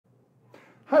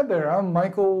Hi there, I'm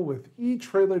Michael with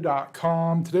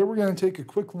etrailer.com. Today we're going to take a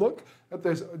quick look at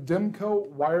this Demco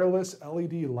wireless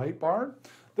LED light bar.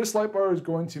 This light bar is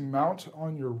going to mount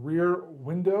on your rear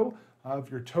window of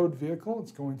your towed vehicle.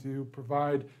 It's going to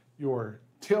provide your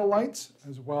tail lights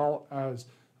as well as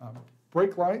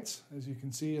brake lights, as you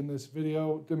can see in this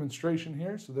video demonstration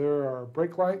here. So there are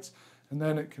brake lights, and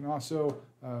then it can also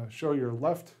show your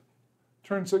left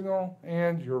turn signal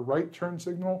and your right turn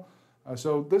signal.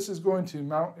 So this is going to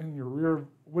mount in your rear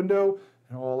window,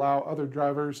 and it will allow other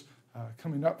drivers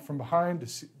coming up from behind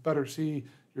to better see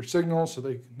your signals so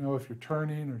they can know if you're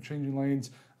turning or changing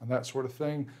lanes and that sort of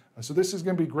thing. So this is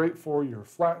going to be great for your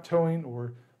flat towing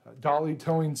or dolly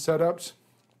towing setups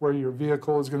where your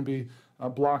vehicle is going to be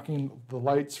blocking the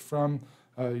lights from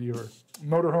your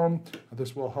motorhome.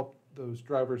 This will help those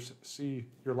drivers see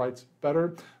your lights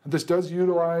better. And this does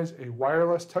utilize a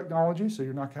wireless technology, so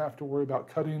you're not going to have to worry about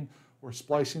cutting or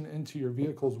splicing into your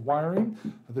vehicle's wiring.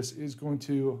 This is going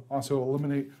to also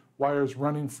eliminate wires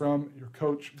running from your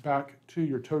coach back to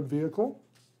your towed vehicle.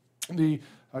 The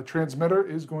transmitter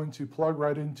is going to plug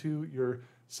right into your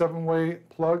 7-way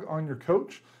plug on your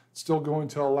coach. It's still going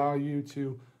to allow you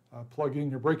to plug in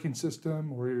your braking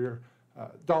system or your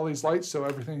dolly's lights, so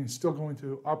everything is still going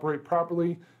to operate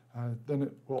properly. Then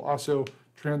it will also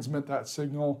transmit that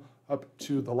signal up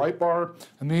to the light bar,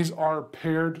 and these are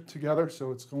paired together, so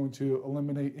it's going to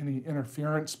eliminate any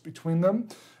interference between them.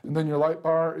 And then your light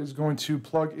bar is going to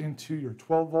plug into your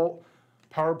 12-volt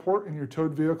power port in your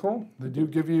towed vehicle. They do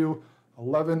give you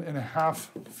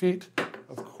 11.5 feet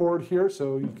of cord here,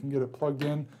 so you can get it plugged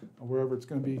in wherever it's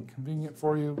going to be convenient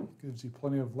for you. It gives you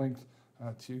plenty of length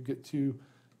to get to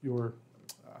your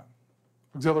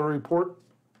auxiliary port.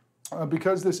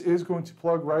 Because this is going to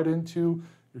plug right into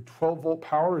your 12-volt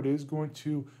power, it is going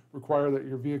to require that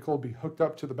your vehicle be hooked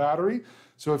up to the battery.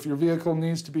 So if your vehicle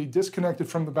needs to be disconnected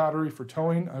from the battery for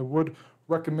towing, I would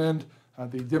recommend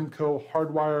the Demco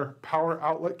hardwire power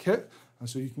outlet kit.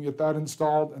 So you can get that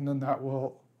installed, and then that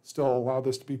will still allow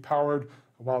this to be powered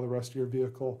while the rest of your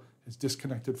vehicle is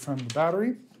disconnected from the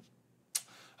battery.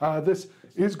 This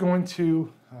is going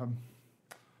to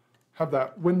have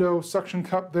that window suction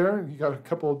cup there. You got a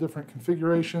couple of different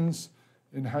configurations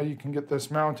in how you can get this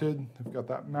mounted. They've got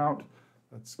that mount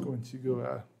that's going to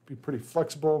go be pretty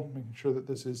flexible, making sure that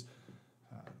this is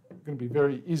going to be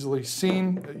very easily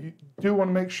seen. You do want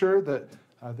to make sure that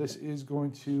this is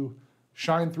going to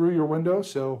shine through your window,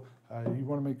 so you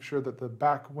want to make sure that the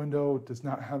back window does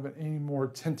not have any more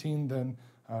tinting than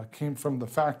came from the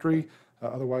factory.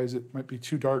 Otherwise it might be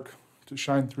too dark to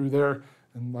shine through there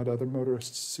and let other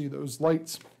motorists see those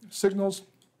lights signals.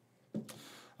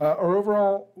 Our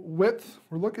overall width,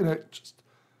 we're looking at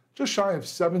just shy of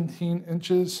 17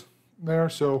 inches there,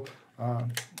 so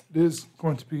it is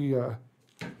going to be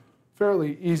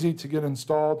fairly easy to get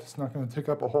installed. It's not going to take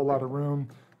up a whole lot of room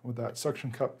with that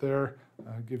suction cup there.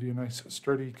 Give you a nice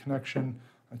sturdy connection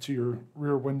to your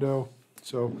rear window,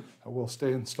 so it will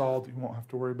stay installed. You won't have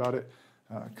to worry about it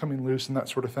coming loose and that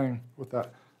sort of thing with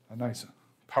that nice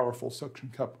powerful suction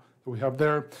cup that we have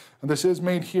there. And this is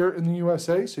made here in the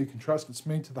USA, so you can trust it's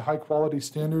made to the high quality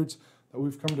standards that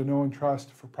we've come to know and trust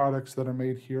for products that are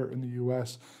made here in the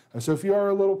US. So if you are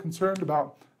a little concerned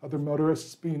about other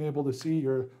motorists being able to see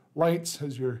your lights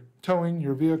as you're towing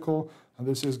your vehicle,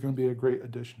 this is going to be a great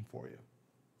addition for you.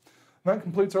 And that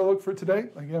completes our look for today.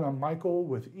 Again, I'm Michael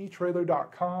with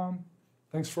etrailer.com.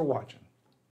 Thanks for watching.